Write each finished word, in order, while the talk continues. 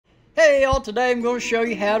Hey y'all, today I'm going to show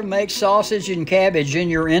you how to make sausage and cabbage in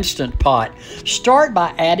your Instant Pot. Start by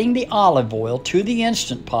adding the olive oil to the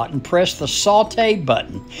Instant Pot and press the saute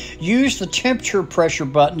button. Use the temperature pressure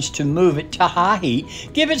buttons to move it to high heat.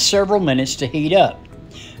 Give it several minutes to heat up.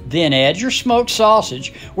 Then add your smoked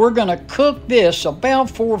sausage. We're going to cook this about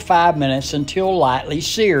 4 or 5 minutes until lightly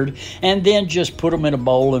seared, and then just put them in a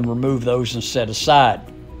bowl and remove those and set aside.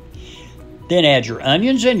 Then add your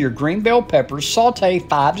onions and your green bell peppers. Saute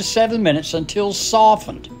 5 to 7 minutes until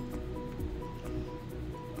softened.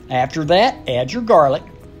 After that, add your garlic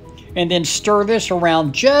and then stir this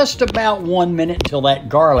around just about 1 minute until that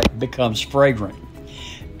garlic becomes fragrant.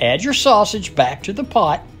 Add your sausage back to the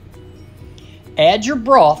pot. Add your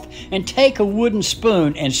broth and take a wooden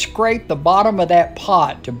spoon and scrape the bottom of that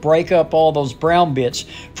pot to break up all those brown bits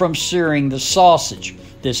from searing the sausage.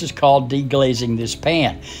 This is called deglazing this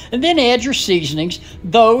pan. And then add your seasonings.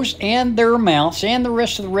 Those and their amounts and the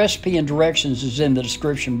rest of the recipe and directions is in the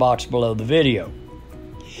description box below the video.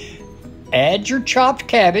 Add your chopped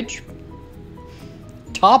cabbage.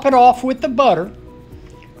 Top it off with the butter.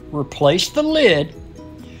 Replace the lid.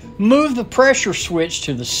 Move the pressure switch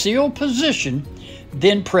to the seal position,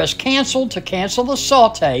 then press cancel to cancel the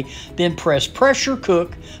saute, then press pressure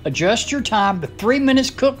cook, adjust your time to 3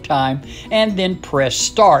 minutes cook time, and then press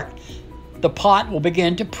start. The pot will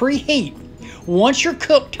begin to preheat. Once your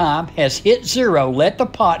cook time has hit 0, let the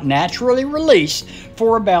pot naturally release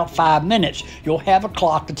for about 5 minutes. You'll have a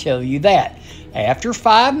clock to tell you that. After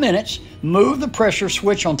 5 minutes, move the pressure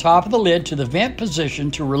switch on top of the lid to the vent position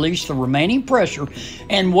to release the remaining pressure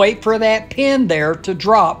and wait for that pin there to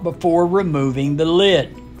drop before removing the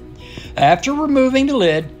lid. After removing the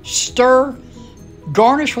lid, stir,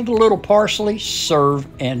 garnish with a little parsley, serve,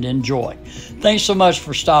 and enjoy. Thanks so much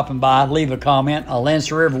for stopping by. Leave a comment. I'll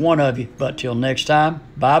answer every one of you. But till next time,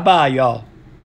 bye-bye, y'all.